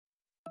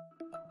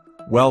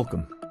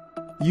Welcome.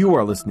 You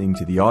are listening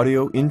to the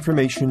Audio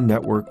Information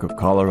Network of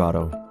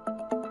Colorado.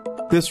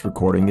 This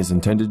recording is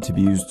intended to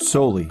be used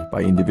solely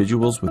by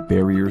individuals with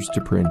barriers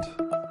to print.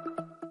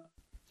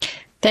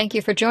 Thank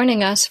you for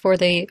joining us for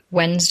the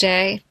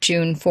Wednesday,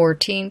 June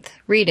 14th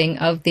reading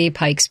of the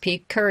Pikes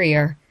Peak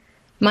Courier.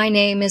 My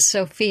name is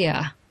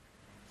Sophia.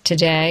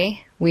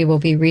 Today, we will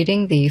be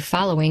reading the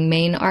following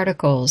main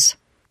articles.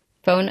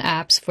 Phone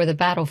apps for the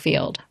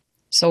battlefield.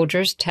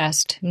 Soldiers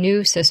test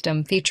new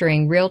system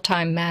featuring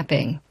real-time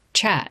mapping.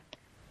 Chat,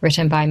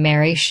 written by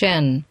Mary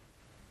Shin.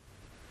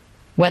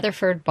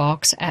 Weatherford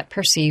balks at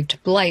perceived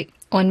blight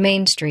on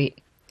Main Street,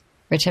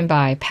 written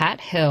by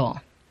Pat Hill.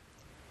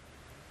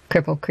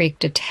 Cripple Creek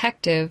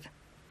detective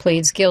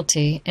pleads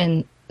guilty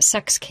in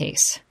sex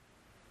case.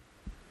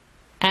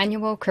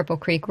 Annual Cripple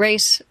Creek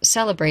race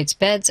celebrates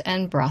beds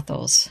and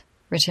brothels,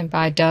 written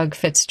by Doug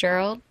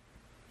Fitzgerald.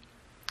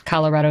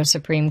 Colorado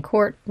Supreme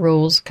Court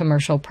rules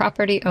commercial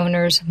property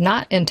owners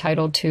not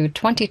entitled to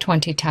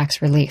 2020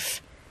 tax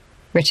relief,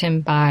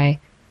 written by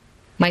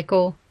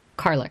Michael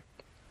Carlick.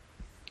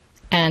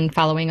 And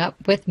following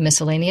up with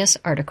miscellaneous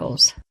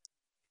articles.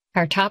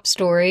 Our top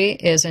story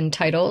is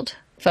entitled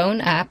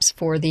Phone Apps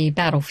for the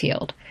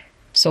Battlefield.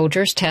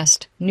 Soldiers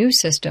test new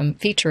system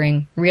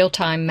featuring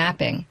real-time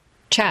mapping.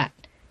 Chat.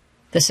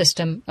 The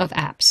system of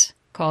apps,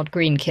 called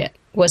GreenKit,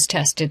 was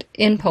tested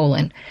in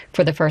Poland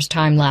for the first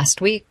time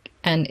last week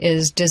and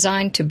is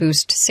designed to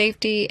boost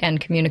safety and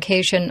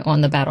communication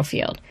on the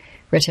battlefield,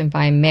 written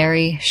by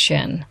Mary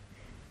Shin.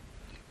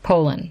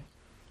 Poland.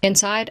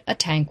 Inside a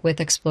tank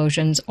with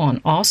explosions on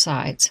all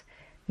sides,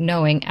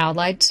 knowing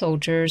Allied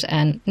soldiers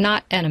and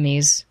not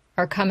enemies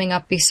are coming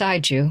up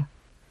beside you,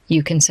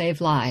 you can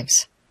save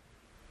lives.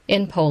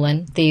 In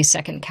Poland, the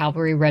 2nd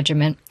Cavalry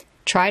Regiment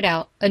tried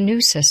out a new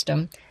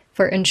system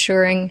for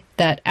ensuring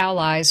that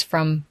allies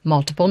from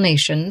multiple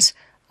nations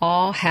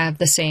all have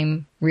the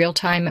same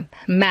real-time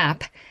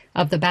map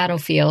of the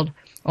battlefield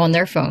on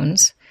their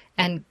phones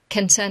and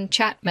can send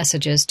chat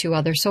messages to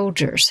other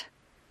soldiers.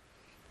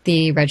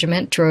 The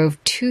regiment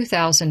drove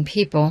 2,000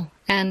 people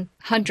and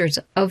hundreds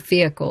of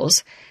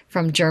vehicles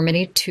from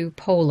Germany to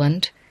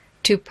Poland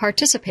to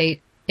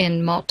participate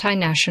in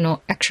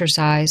multinational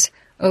exercise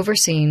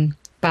overseen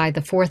by the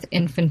 4th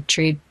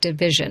Infantry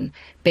Division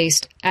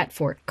based at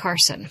Fort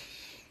Carson.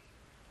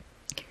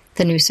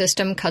 The new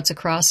system cuts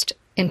across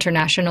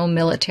international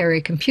military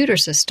computer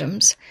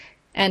systems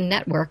and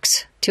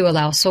networks to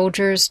allow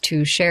soldiers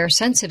to share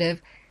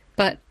sensitive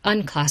but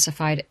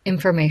unclassified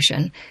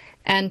information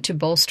and to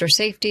bolster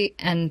safety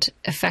and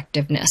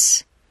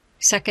effectiveness,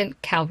 2nd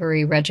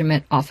Cavalry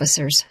Regiment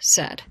officers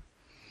said.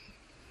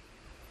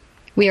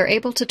 We are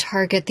able to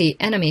target the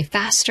enemy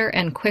faster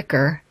and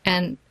quicker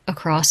and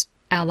across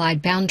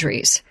Allied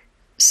boundaries.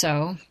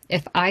 So,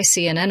 if I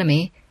see an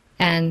enemy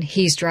and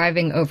he's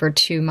driving over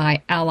to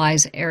my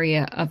ally's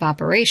area of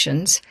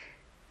operations,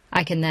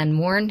 I can then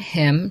warn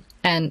him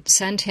and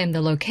send him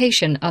the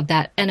location of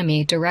that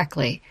enemy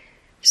directly,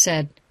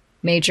 said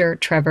Major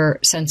Trevor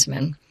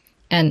Sensman,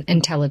 an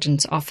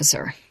intelligence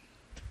officer.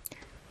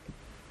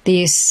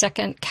 The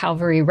 2nd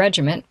Cavalry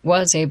Regiment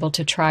was able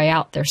to try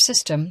out their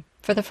system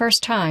for the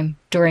first time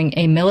during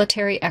a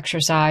military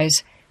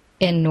exercise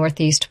in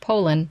northeast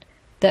Poland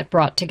that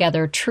brought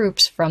together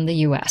troops from the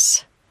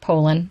U.S.,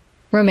 Poland,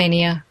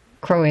 Romania,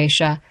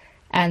 Croatia,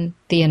 and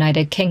the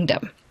United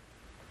Kingdom.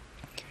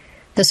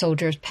 The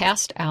soldiers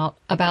passed out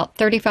about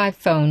 35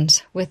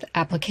 phones with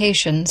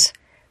applications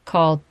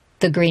called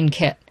the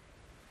GreenKit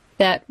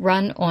that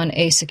run on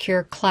a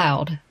secure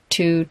cloud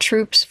to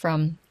troops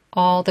from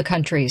all the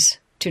countries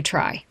to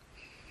try.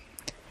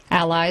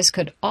 Allies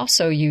could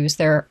also use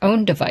their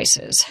own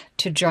devices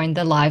to join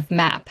the live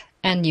map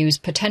and use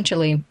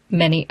potentially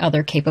many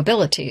other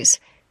capabilities,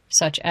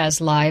 such as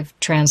live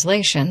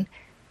translation,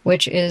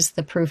 which is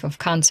the proof of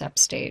concept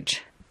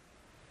stage.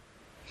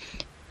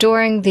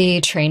 During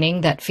the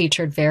training that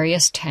featured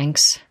various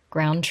tanks,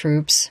 ground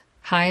troops,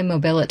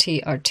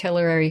 high-mobility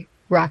artillery,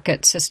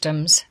 rocket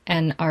systems,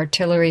 and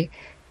artillery,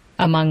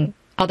 among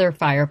other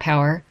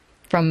firepower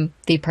from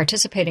the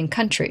participating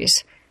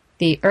countries,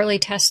 the early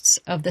tests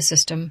of the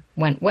system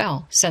went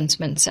well,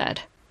 Sensman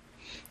said.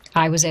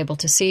 I was able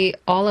to see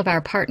all of our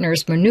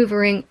partners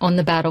maneuvering on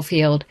the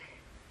battlefield,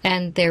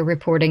 and they're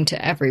reporting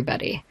to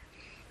everybody.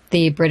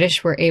 The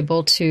British were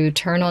able to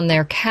turn on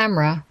their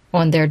camera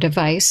on their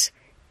device,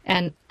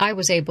 and I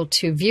was able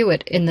to view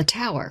it in the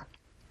tower.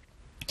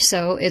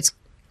 So it's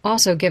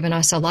also given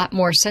us a lot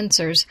more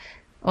sensors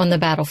on the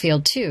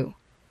battlefield too,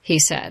 he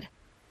said.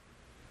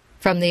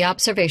 From the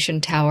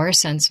observation tower,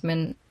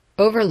 Sensman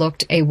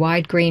overlooked a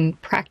wide green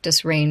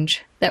practice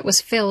range that was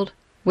filled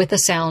with the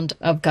sound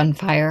of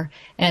gunfire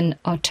and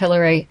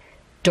artillery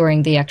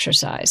during the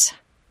exercise.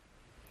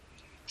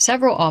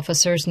 Several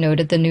officers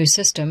noted the new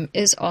system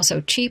is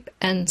also cheap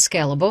and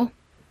scalable,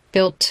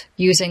 built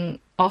using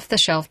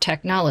off-the-shelf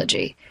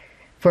technology.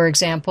 For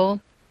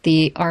example,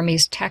 the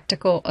Army's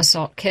Tactical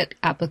Assault Kit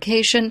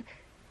application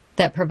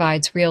that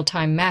provides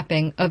real-time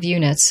mapping of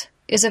units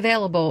is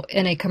available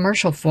in a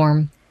commercial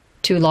form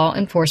to law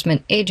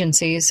enforcement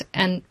agencies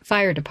and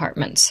fire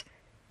departments.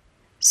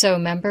 So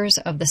members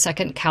of the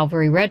 2nd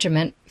Cavalry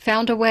Regiment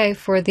found a way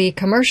for the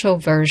commercial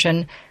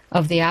version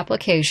of the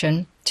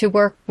application to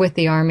work with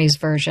the Army's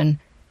version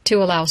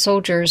to allow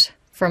soldiers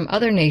from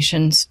other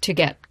nations to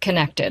get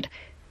connected,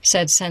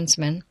 said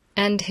Sensman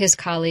and his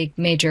colleague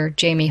Major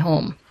Jamie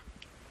Holm.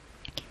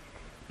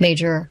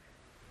 Major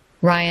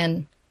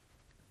Ryan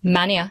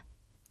Mania,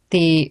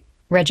 the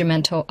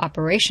regimental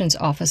operations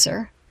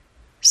officer,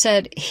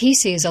 said he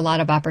sees a lot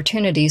of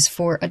opportunities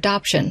for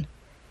adoption,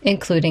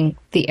 including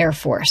the Air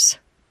Force.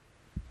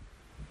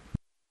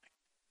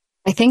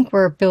 I think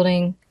we're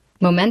building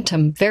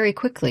momentum very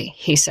quickly,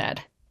 he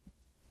said.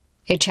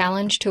 A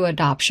challenge to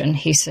adoption,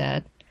 he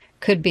said,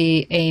 could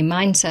be a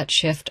mindset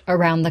shift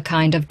around the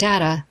kind of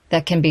data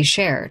that can be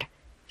shared.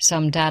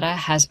 Some data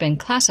has been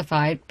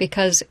classified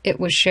because it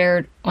was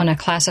shared on a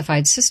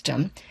classified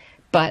system,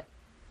 but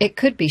it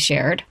could be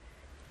shared.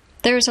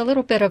 There's a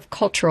little bit of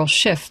cultural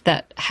shift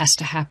that has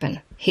to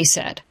happen, he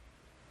said.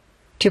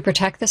 To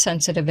protect the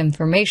sensitive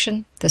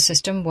information, the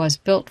system was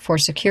built for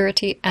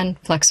security and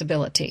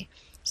flexibility.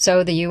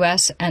 So the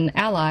U.S. and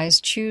allies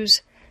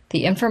choose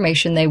the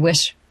information they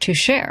wish to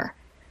share.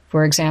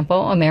 For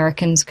example,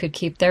 Americans could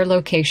keep their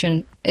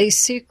location a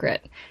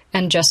secret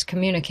and just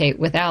communicate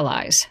with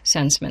allies,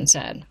 Sensman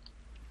said.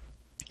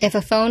 If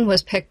a phone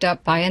was picked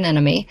up by an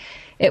enemy,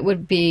 it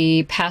would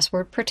be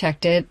password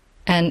protected,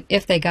 and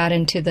if they got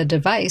into the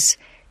device,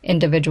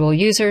 individual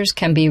users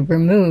can be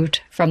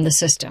removed from the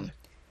system.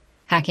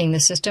 Hacking the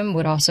system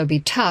would also be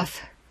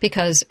tough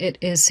because it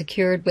is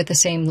secured with the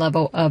same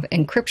level of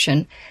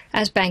encryption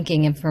as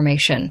banking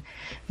information,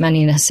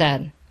 Manina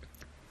said.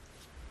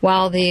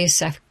 While the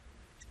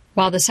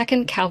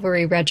 2nd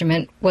Cavalry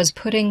Regiment was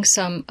putting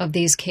some of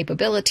these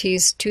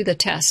capabilities to the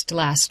test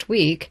last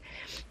week,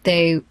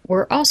 they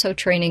were also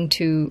training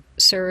to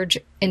surge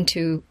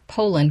into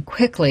Poland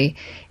quickly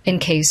in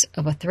case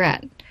of a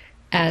threat,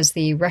 as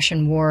the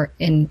Russian war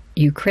in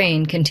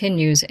Ukraine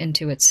continues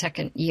into its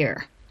 2nd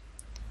year.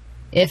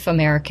 If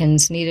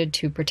Americans needed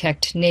to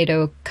protect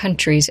NATO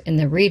countries in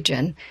the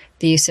region,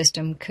 the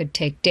system could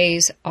take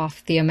days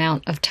off the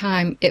amount of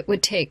time it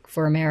would take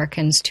for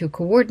Americans to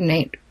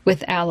coordinate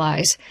with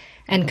allies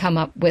and come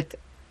up with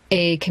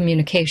a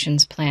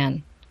communications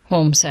plan,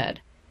 Holmes said.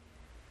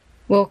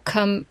 We'll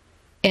come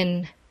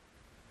in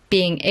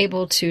being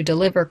able to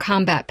deliver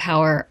combat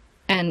power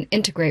and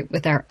integrate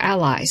with our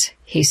allies,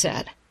 he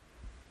said.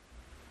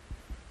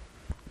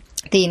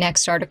 The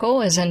next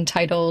article is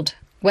entitled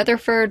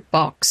Weatherford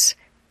Balks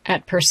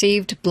at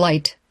Perceived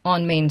Blight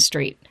on Main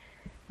Street,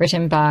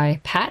 written by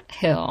Pat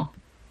Hill.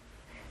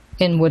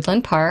 In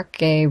Woodland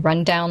Park, a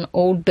rundown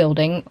old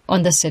building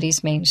on the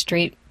city's Main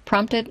Street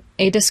prompted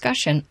a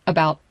discussion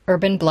about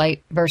urban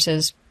blight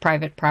versus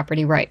private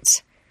property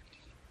rights.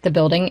 The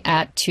building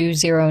at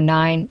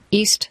 209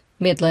 East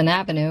Midland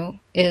Avenue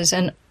is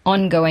an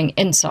ongoing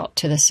insult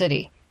to the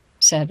city,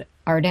 said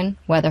Arden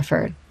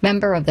Weatherford,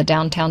 member of the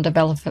Downtown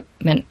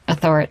Development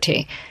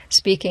Authority,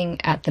 speaking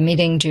at the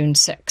meeting June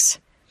 6.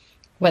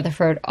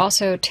 Weatherford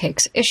also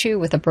takes issue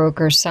with a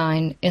broker's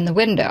sign in the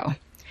window.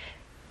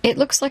 It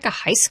looks like a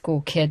high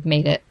school kid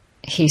made it,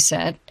 he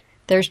said.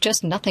 There's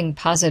just nothing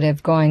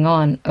positive going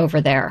on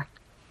over there.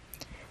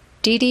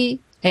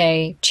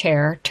 DDA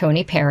Chair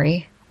Tony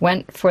Perry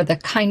went for the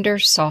kinder,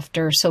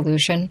 softer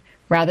solution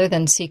rather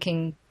than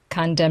seeking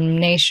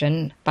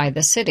condemnation by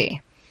the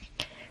city.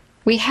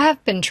 We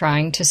have been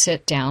trying to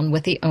sit down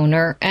with the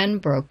owner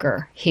and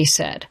broker, he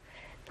said.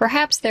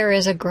 Perhaps there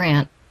is a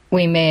grant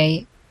we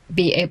may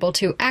be able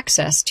to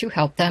access to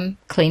help them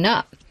clean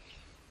up.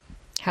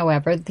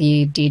 However,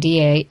 the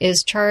DDA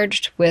is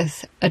charged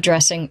with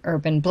addressing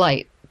urban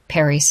blight,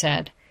 Perry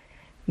said.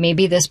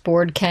 Maybe this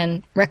board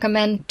can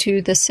recommend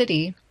to the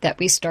city that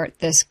we start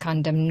this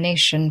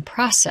condemnation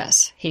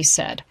process, he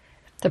said.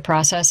 The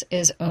process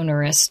is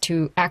onerous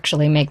to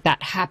actually make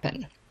that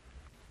happen.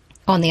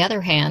 On the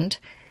other hand,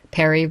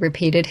 Perry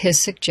repeated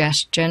his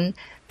suggestion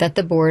that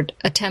the board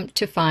attempt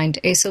to find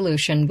a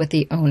solution with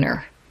the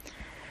owner.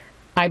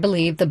 I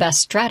believe the best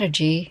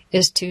strategy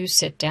is to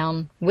sit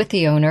down with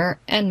the owner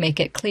and make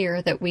it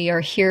clear that we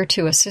are here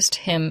to assist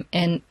him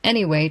in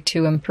any way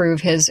to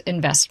improve his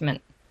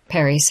investment,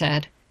 Perry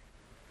said.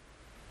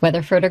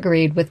 Weatherford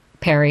agreed with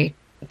Perry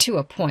to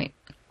a point.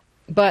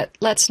 But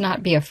let's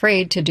not be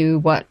afraid to do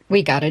what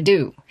we gotta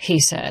do, he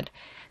said.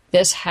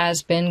 This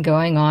has been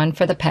going on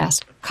for the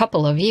past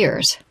couple of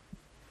years.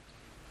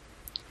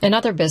 In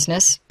other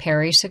business,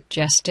 Perry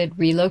suggested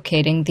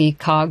relocating the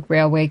cog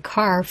railway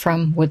car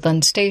from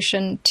Woodland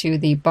Station to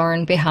the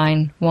barn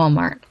behind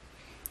Walmart.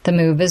 The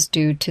move is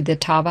due to the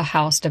Tava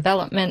House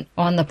development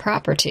on the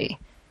property.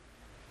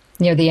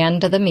 Near the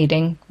end of the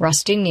meeting,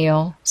 Rusty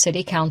Neal,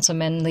 city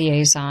councilman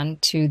liaison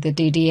to the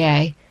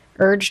DDA,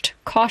 urged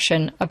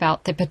caution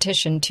about the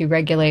petition to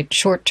regulate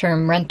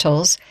short-term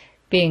rentals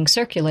being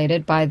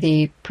circulated by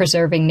the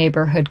Preserving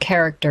Neighborhood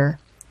Character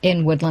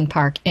in Woodland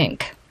Park,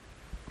 Inc.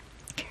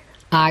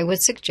 I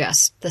would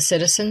suggest the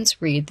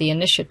citizens read the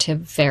initiative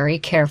very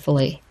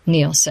carefully,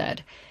 Neal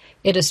said.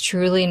 It is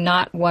truly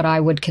not what I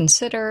would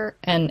consider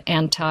an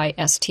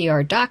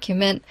anti-STR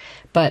document,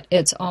 but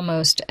it's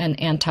almost an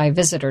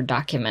anti-visitor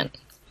document.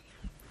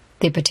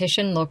 The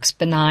petition looks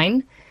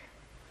benign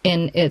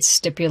in its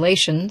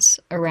stipulations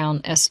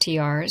around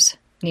STRs,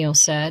 Neal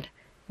said,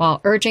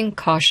 while urging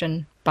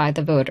caution by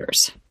the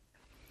voters.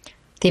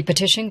 The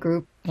petition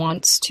group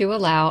wants to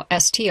allow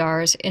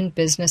STRs in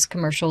business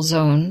commercial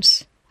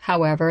zones.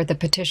 However, the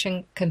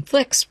petition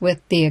conflicts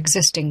with the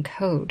existing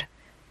code.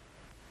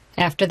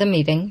 After the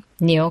meeting,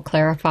 Neal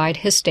clarified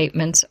his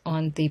statements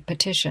on the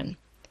petition.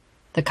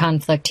 The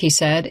conflict, he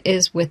said,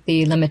 is with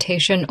the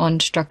limitation on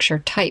structure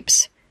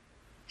types.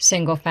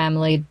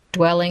 Single-family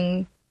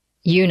dwelling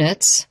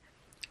units,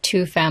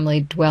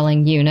 two-family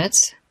dwelling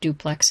units,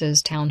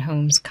 duplexes,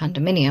 townhomes,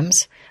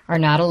 condominiums, are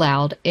not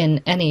allowed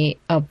in any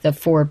of the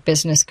 4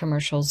 business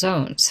commercial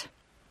zones.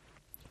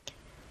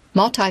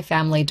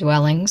 Multifamily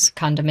dwellings,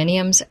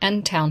 condominiums,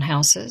 and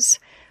townhouses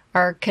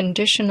are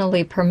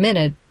conditionally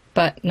permitted,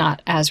 but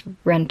not as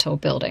rental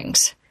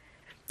buildings.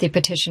 The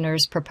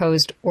petitioner's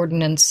proposed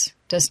ordinance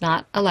does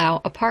not allow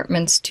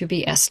apartments to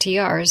be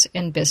STRs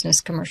in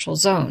business commercial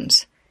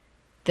zones.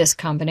 This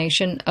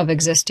combination of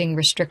existing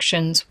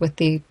restrictions with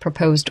the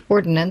proposed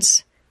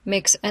ordinance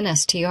makes an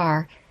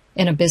STR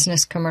in a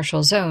business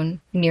commercial zone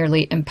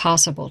nearly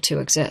impossible to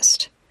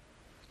exist.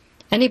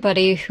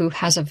 Anybody who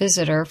has a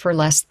visitor for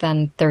less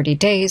than 30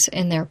 days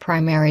in their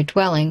primary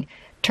dwelling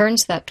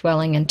turns that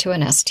dwelling into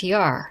an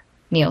STR,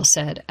 Neal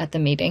said at the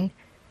meeting.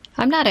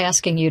 I'm not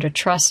asking you to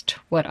trust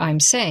what I'm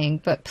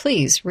saying, but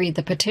please read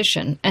the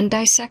petition and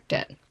dissect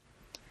it.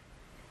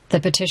 The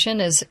petition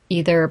is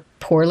either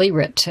poorly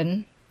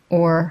written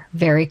or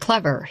very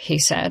clever, he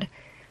said.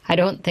 I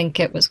don't think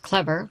it was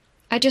clever.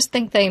 I just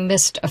think they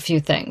missed a few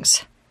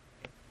things.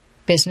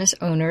 Business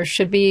owners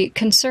should be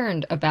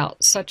concerned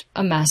about such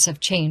a massive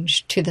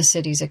change to the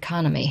city's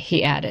economy,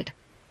 he added.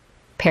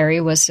 Perry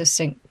was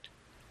succinct.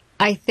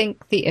 I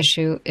think the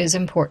issue is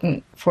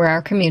important for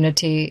our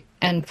community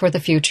and for the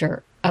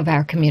future of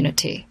our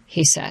community,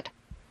 he said.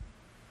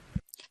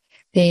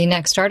 The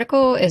next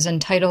article is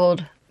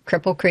entitled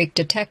Cripple Creek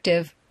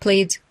Detective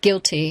Pleads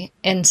Guilty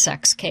in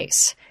Sex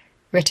Case,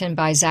 written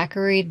by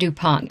Zachary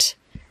DuPont.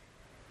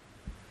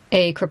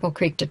 A Cripple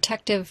Creek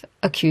detective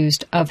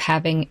accused of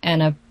having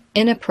an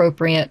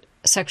inappropriate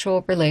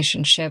sexual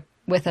relationship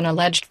with an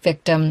alleged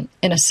victim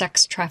in a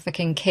sex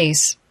trafficking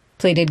case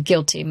pleaded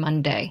guilty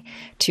Monday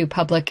to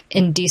public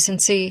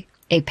indecency,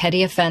 a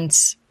petty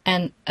offense,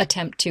 and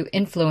attempt to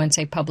influence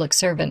a public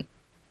servant,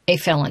 a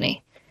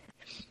felony.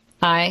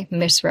 I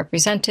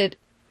misrepresented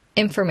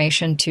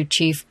information to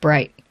Chief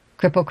Bright,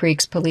 Cripple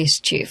Creek's police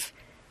chief,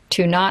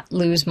 to not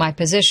lose my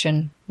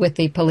position with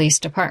the police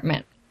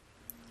department.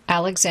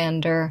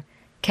 Alexander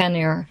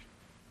Courier,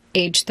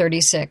 age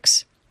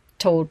 36,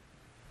 told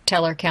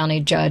Teller County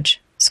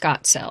Judge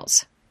Scott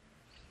Sells.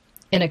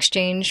 In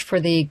exchange for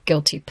the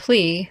guilty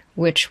plea,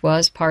 which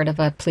was part of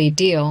a plea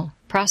deal,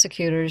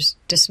 prosecutors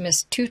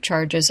dismissed 2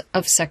 charges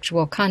of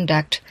sexual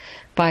conduct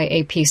by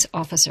a peace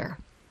officer.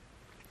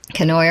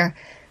 Courier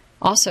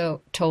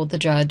also told the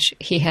judge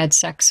he had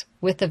sex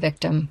with the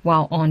victim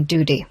while on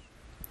duty.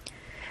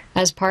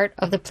 As part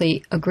of the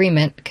plea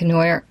agreement,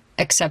 Courier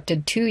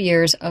accepted 2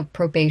 years of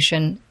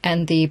probation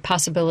and the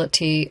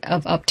possibility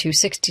of up to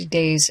 60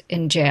 days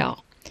in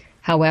jail.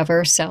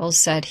 However, Sells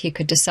said he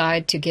could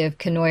decide to give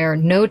Courier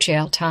no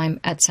jail time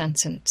at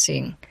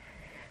sentencing.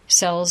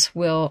 Sells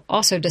will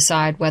also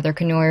decide whether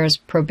Courier's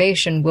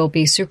probation will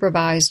be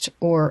supervised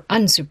or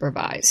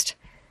unsupervised.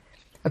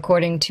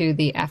 According to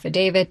the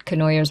affidavit,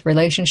 Courier's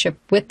relationship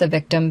with the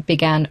victim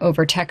began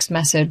over text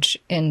message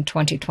in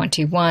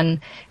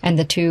 2021, and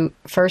the 2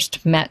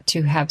 first met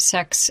to have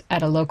sex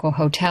at a local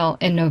hotel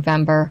in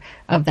November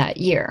of that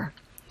year.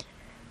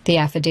 The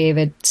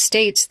affidavit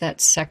states that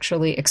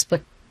sexually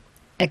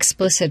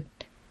explicit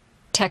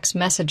text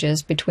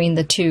messages between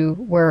the 2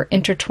 were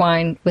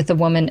intertwined with the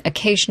woman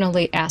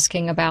occasionally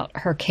asking about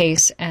her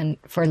case and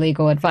for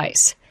legal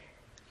advice.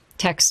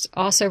 Texts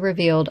also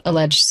revealed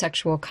alleged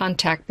sexual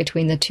contact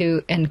between the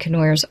 2 in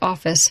Courier's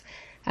office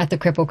at the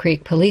Cripple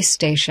Creek police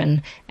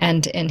station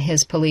and in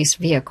his police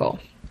vehicle.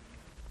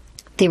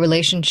 The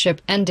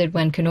relationship ended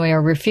when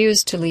Courier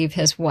refused to leave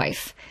his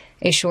wife.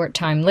 A short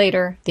time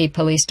later, the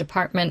police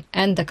department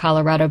and the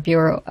Colorado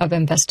Bureau of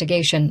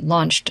Investigation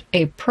launched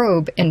a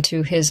probe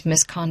into his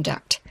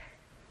misconduct.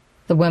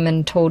 The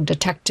woman told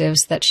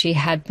detectives that she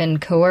had been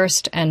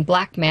coerced and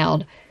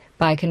blackmailed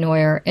by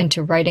Courier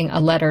into writing a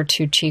letter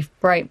to Chief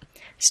Bright,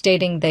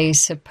 stating they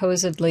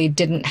supposedly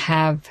didn't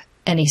have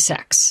any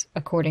sex,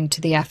 according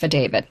to the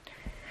affidavit.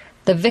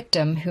 The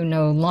victim, who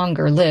no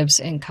longer lives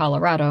in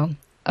Colorado,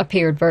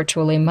 appeared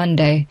virtually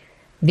Monday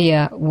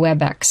via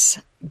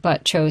WebEx,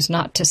 but chose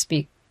not to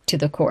speak to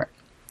the court.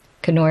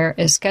 Courier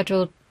is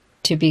scheduled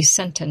to be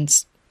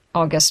sentenced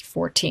August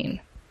 14.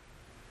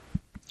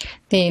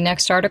 The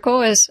next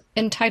article is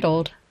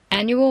entitled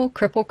Annual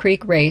Cripple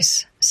Creek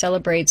Race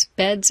Celebrates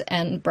Beds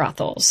and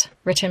Brothels,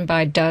 written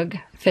by Doug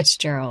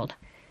Fitzgerald.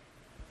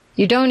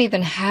 You don't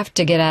even have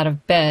to get out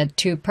of bed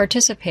to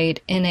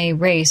participate in a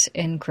race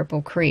in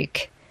Cripple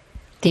Creek.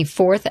 The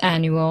 4th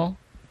annual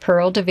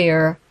Pearl de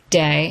Vere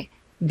Day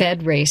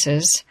bed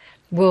races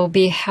will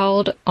be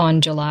held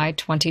on July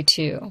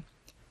 22.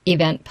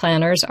 Event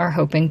planners are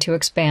hoping to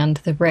expand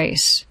the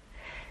race.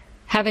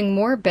 Having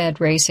more bed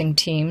racing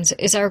teams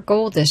is our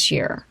goal this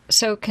year,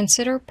 so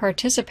consider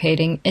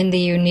participating in the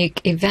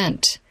unique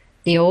event,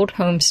 the Old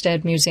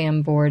Homestead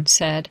Museum Board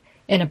said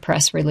in a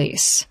press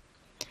release.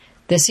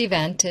 This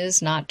event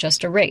is not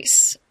just a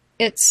race,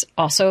 it's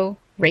also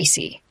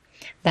racy.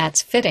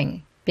 That's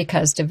fitting,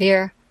 because de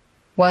Vere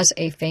was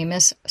a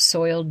famous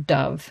soiled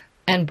dove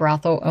and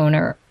brothel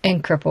owner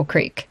in Cripple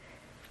Creek.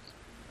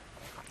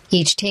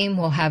 Each team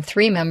will have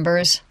 3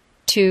 members,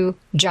 2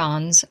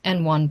 Johns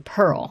and 1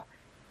 Pearl.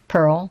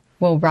 Pearl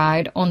will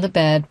ride on the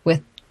bed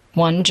with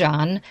 1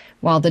 John,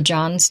 while the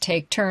Johns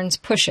take turns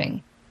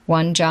pushing.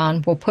 1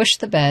 John will push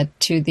the bed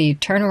to the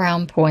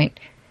turnaround point,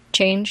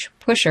 change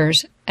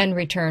pushers, and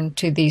return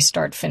to the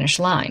start-finish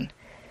line.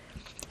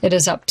 It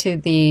is up to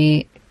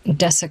the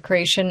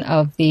desecration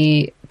of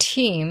the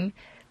team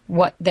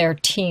what their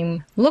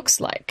team looks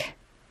like.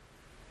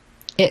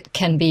 It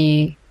can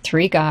be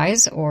 3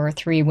 guys or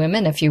 3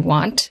 women if you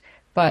want,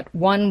 but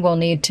one will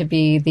need to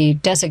be the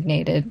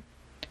designated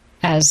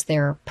as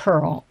their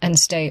Pearl and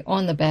stay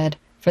on the bed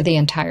for the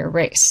entire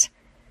race.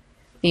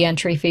 The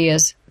entry fee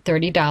is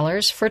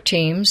 $30 for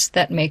teams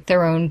that make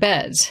their own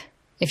beds.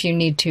 If you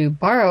need to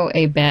borrow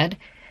a bed,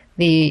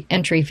 the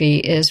entry fee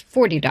is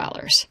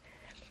 $40.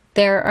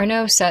 There are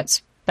no set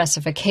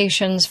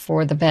specifications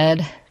for the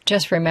bed.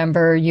 Just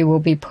remember you will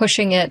be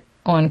pushing it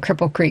on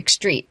Cripple Creek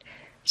Street,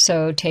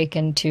 so take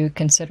into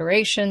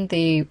consideration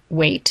the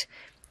weight,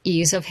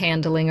 ease of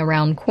handling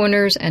around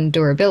corners, and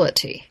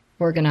durability,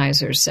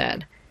 organizers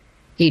said.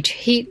 Each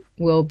heat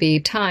will be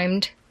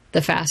timed.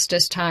 The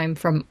fastest time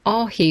from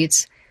all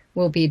heats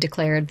will be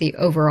declared the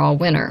overall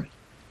winner.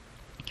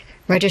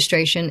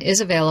 Registration is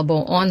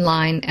available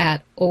online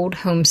at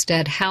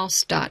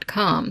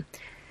oldhomesteadhouse.com.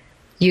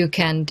 You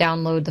can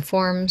download the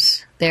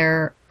forms.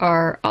 You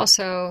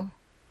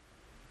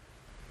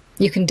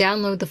can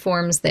download the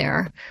forms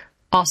there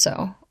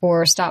also,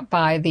 or stop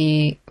by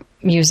the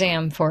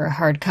museum for a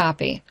hard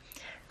copy.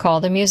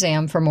 Call the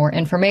museum for more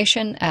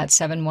information at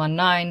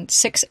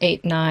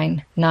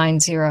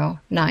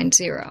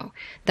 719-689-9090.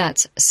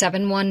 That's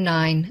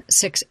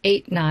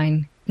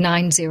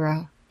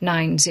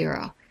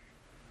 719-689-9090.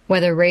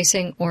 Whether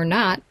racing or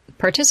not,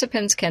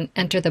 participants can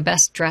enter the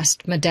Best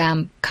Dressed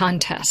Madame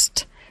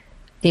contest.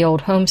 The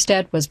Old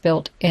Homestead was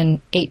built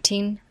in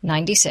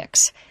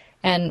 1896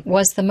 and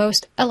was the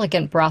most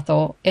elegant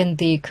brothel in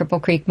the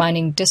Cripple Creek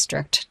Mining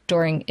District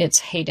during its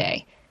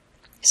heyday.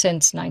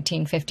 Since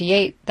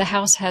 1958, the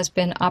house has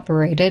been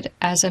operated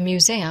as a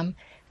museum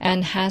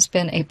and has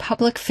been a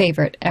public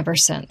favorite ever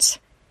since.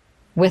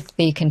 With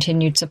the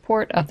continued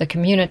support of the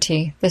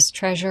community, this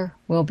treasure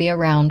will be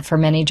around for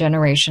many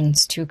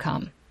generations to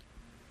come.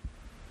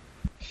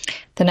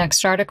 The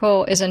next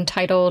article is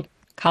entitled,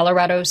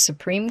 Colorado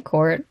Supreme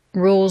Court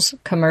Rules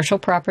Commercial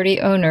Property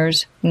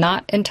Owners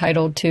Not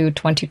Entitled to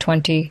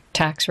 2020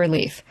 Tax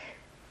Relief.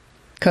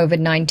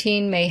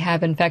 COVID-19 may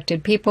have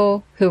infected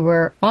people who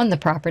were on the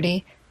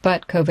property,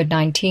 but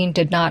COVID-19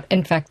 did not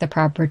infect the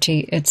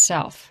property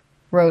itself,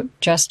 wrote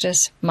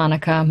Justice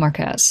Monica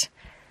Marquez.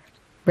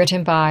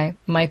 Written by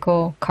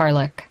Michael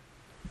Karlik.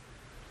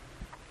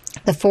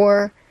 The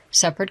 4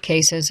 separate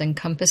cases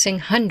encompassing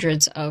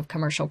hundreds of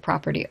commercial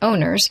property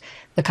owners,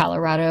 the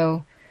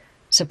Colorado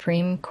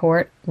Supreme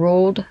Court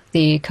ruled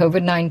the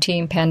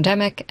COVID-19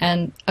 pandemic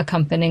and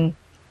accompanying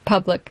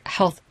public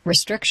health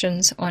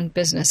restrictions on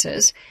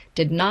businesses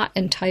did not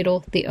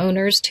entitle the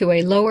owners to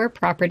a lower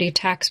property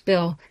tax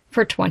bill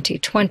for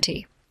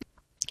 2020.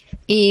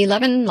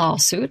 11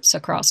 lawsuits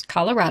across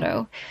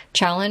Colorado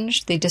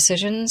challenged the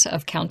decisions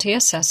of county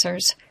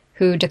assessors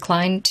who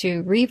declined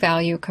to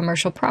revalue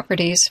commercial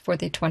properties for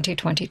the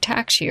 2020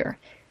 tax year.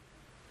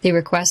 The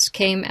request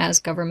came as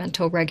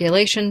governmental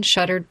regulation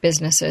shuttered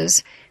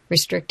businesses,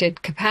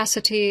 restricted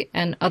capacity,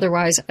 and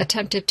otherwise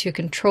attempted to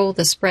control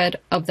the spread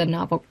of the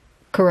novel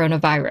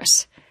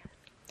coronavirus.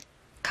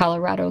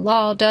 Colorado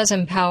law does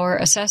empower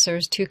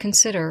assessors to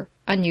consider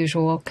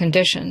unusual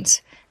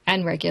conditions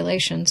and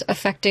regulations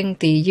affecting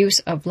the use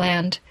of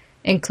land,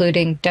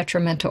 including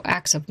detrimental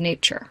acts of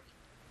nature.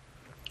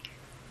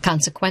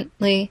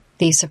 Consequently,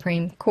 the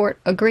Supreme Court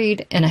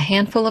agreed in a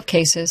handful of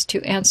cases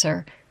to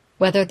answer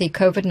whether the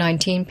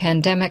COVID-19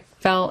 pandemic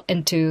fell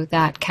into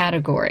that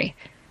category.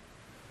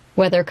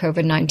 Whether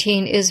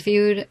COVID-19 is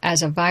viewed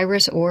as a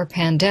virus or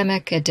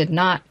pandemic, it did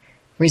not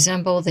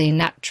resemble the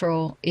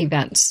natural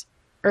events,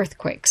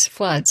 earthquakes,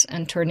 floods,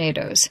 and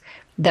tornadoes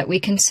that we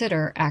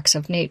consider acts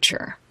of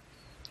nature,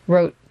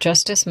 wrote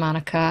Justice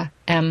Monica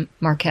M.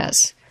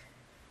 Marquez.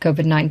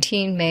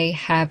 COVID-19 may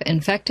have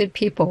infected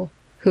people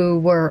who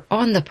were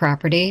on the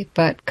property,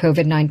 but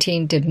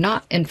COVID-19 did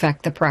not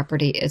infect the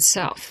property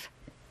itself.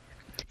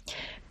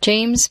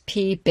 James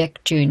P.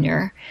 Bick,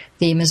 Jr.,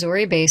 the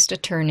Missouri-based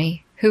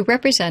attorney who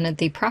represented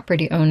the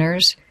property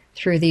owners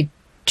through the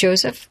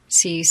Joseph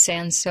C.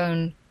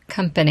 Sandstone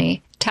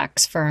Company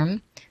tax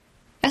firm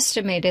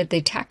estimated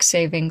the tax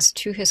savings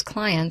to his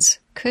clients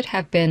could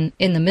have been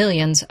in the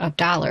millions of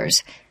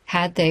dollars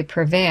had they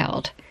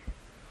prevailed.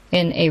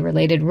 In a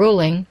related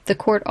ruling, the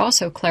court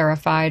also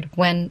clarified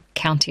when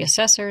county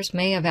assessors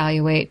may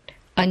evaluate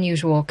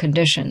unusual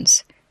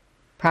conditions.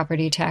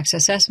 Property tax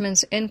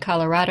assessments in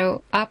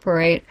Colorado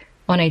operate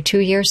on a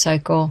 2-year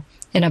cycle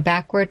in a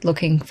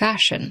backward-looking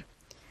fashion.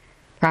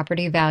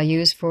 Property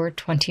values for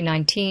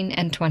 2019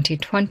 and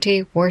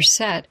 2020 were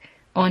set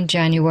on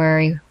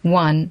January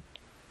 1,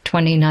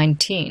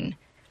 2019.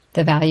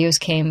 The values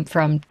came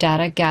from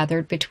data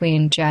gathered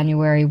between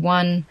January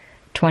 1,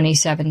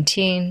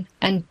 2017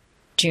 and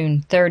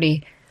June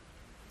 30,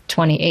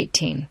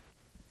 2018.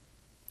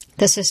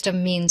 The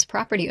system means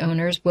property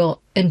owners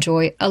will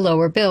enjoy a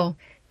lower bill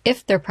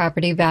if their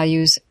property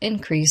values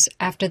increase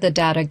after the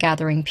data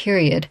gathering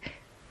period,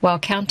 while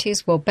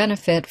counties will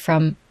benefit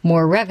from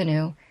more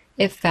revenue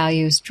if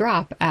values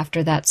drop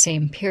after that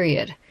same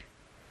period.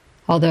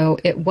 Although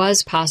it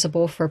was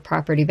possible for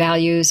property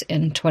values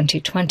in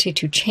 2020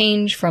 to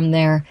change from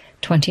their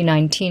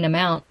 2019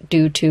 amount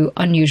due to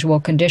unusual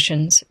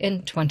conditions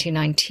in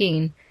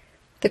 2019,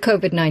 the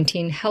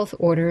COVID-19 health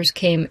orders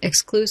came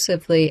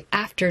exclusively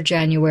after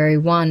January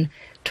 1,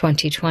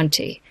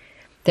 2020.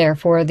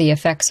 Therefore, the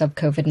effects of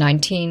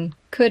COVID-19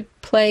 could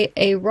play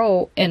a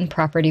role in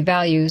property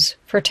values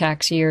for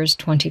tax years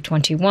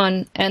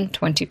 2021 and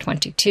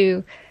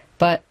 2022,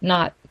 but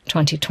not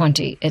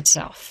 2020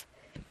 itself.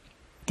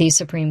 The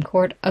Supreme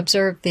Court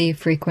observed the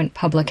frequent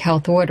public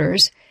health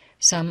orders,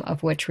 some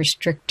of which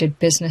restricted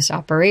business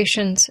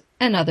operations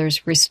and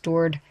others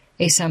restored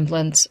a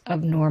semblance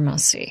of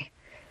normalcy,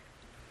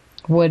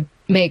 would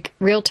make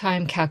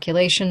real-time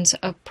calculations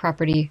of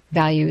property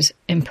values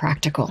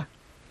impractical,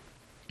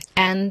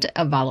 and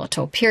a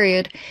volatile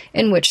period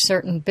in which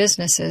certain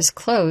businesses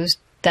closed,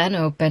 then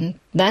opened,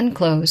 then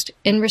closed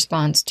in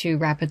response to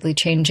rapidly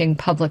changing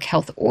public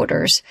health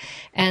orders,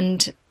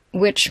 and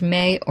which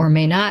may or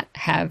may not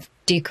have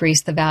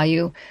decreased the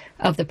value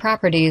of the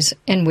properties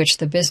in which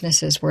the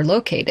businesses were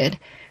located,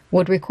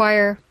 would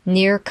require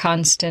near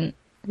constant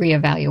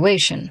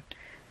reevaluation,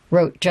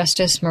 wrote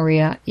Justice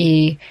Maria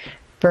E.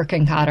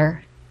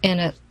 Birkenkotter in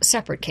a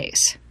separate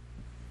case.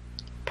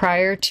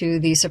 Prior to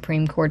the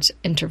Supreme Court's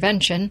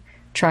intervention,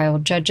 trial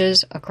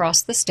judges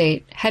across the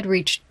state had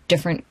reached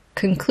different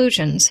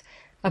conclusions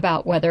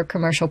about whether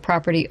commercial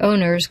property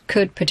owners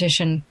could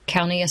petition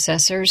county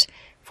assessors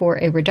for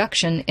a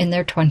reduction in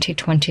their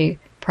 2020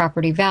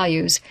 property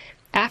values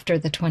after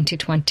the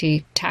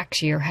 2020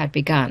 tax year had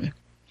begun.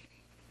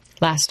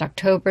 Last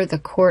October, the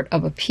Court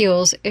of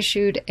Appeals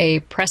issued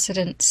a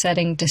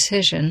precedent-setting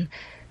decision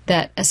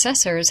that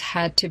assessors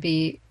had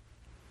to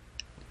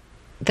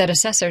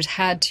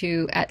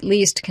at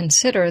least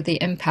consider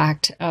the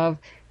impact of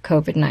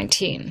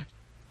COVID-19.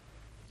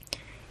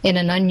 In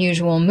an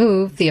unusual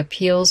move, the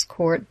appeals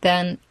court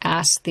then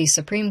asked the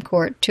Supreme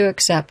Court to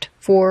accept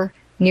 4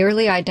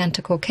 nearly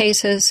identical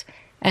cases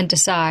and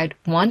decide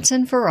once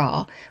and for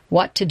all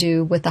what to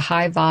do with the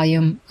high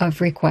volume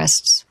of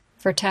requests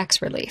for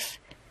tax relief.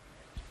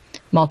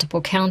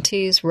 Multiple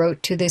counties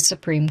wrote to the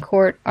Supreme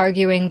Court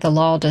arguing the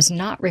law does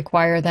not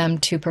require them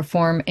to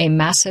perform a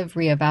massive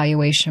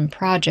reevaluation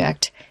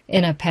project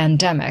in a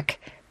pandemic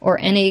or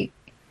any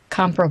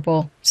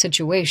comparable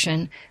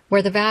situation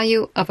where the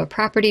value of a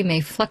property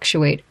may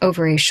fluctuate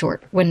over a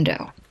short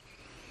window.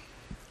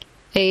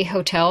 A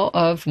hotel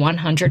of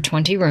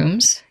 120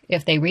 rooms,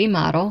 if they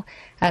remodel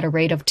at a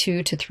rate of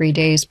 2 to 3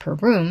 days per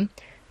room,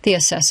 the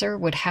assessor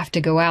would have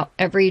to go out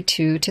every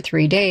 2 to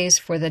 3 days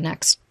for the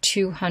next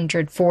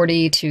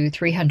 240 to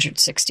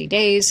 360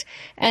 days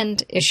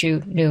and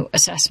issue new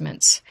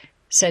assessments,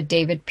 said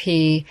David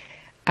P.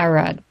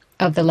 Arad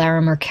of the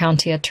Larimer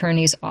County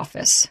Attorney's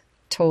Office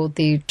told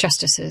the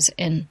justices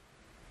in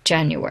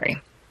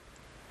January.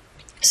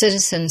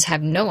 Citizens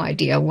have no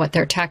idea what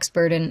their tax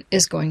burden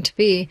is going to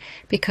be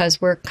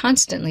because we're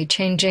constantly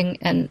changing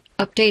and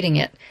updating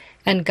it,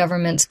 and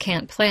governments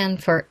can't plan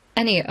for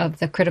any of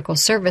the critical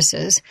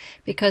services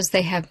because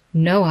they have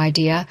no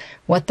idea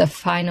what the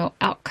final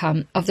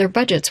outcome of their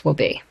budgets will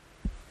be.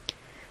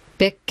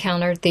 BIC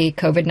countered the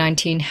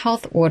COVID-19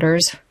 health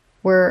orders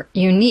were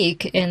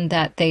unique in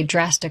that they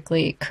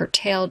drastically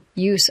curtailed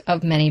use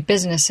of many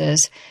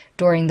businesses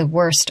during the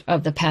worst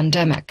of the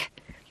pandemic.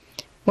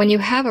 When you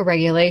have a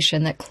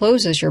regulation that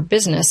closes your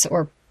business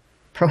or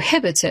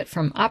prohibits it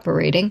from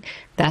operating,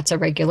 that's a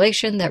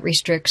regulation that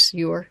restricts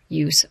your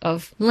use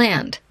of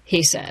land,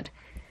 he said.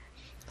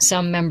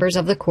 Some members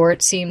of the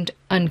court seemed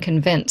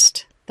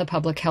unconvinced. The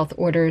public health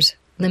orders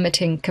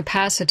limiting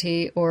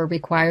capacity or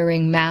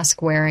requiring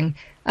mask wearing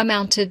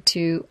amounted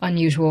to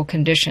unusual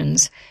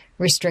conditions,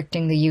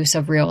 restricting the use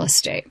of real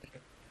estate.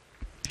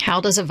 How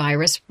does a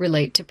virus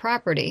relate to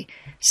property?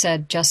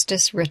 Said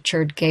Justice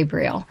Richard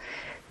Gabriel.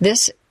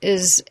 This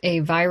is a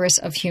virus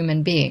of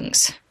human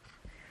beings.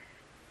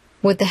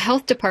 Would the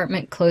health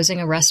department closing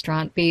a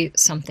restaurant be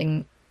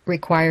something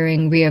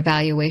requiring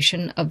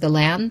reevaluation of the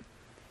land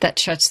that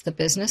shuts the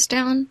business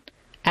down?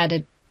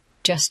 Added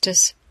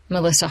Justice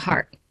Melissa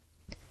Hart.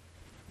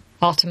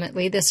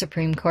 Ultimately, the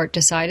Supreme Court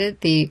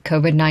decided the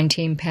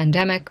COVID-19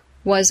 pandemic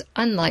was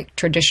unlike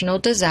traditional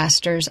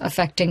disasters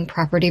affecting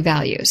property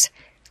values,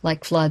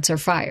 like floods or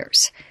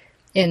fires,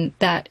 in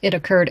that it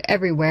occurred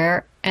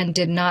everywhere and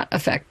did not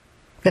affect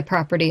the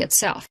property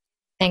itself.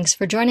 Thanks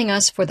for joining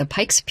us for the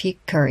Pikes Peak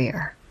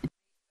Courier.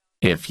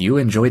 If you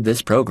enjoyed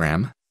this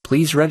program,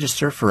 please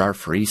register for our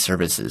free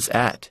services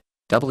at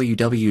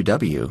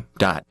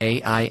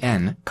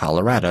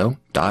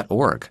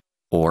www.aincolorado.org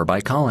or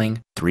by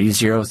calling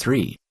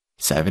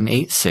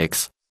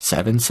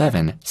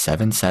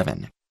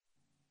 303-786-7777.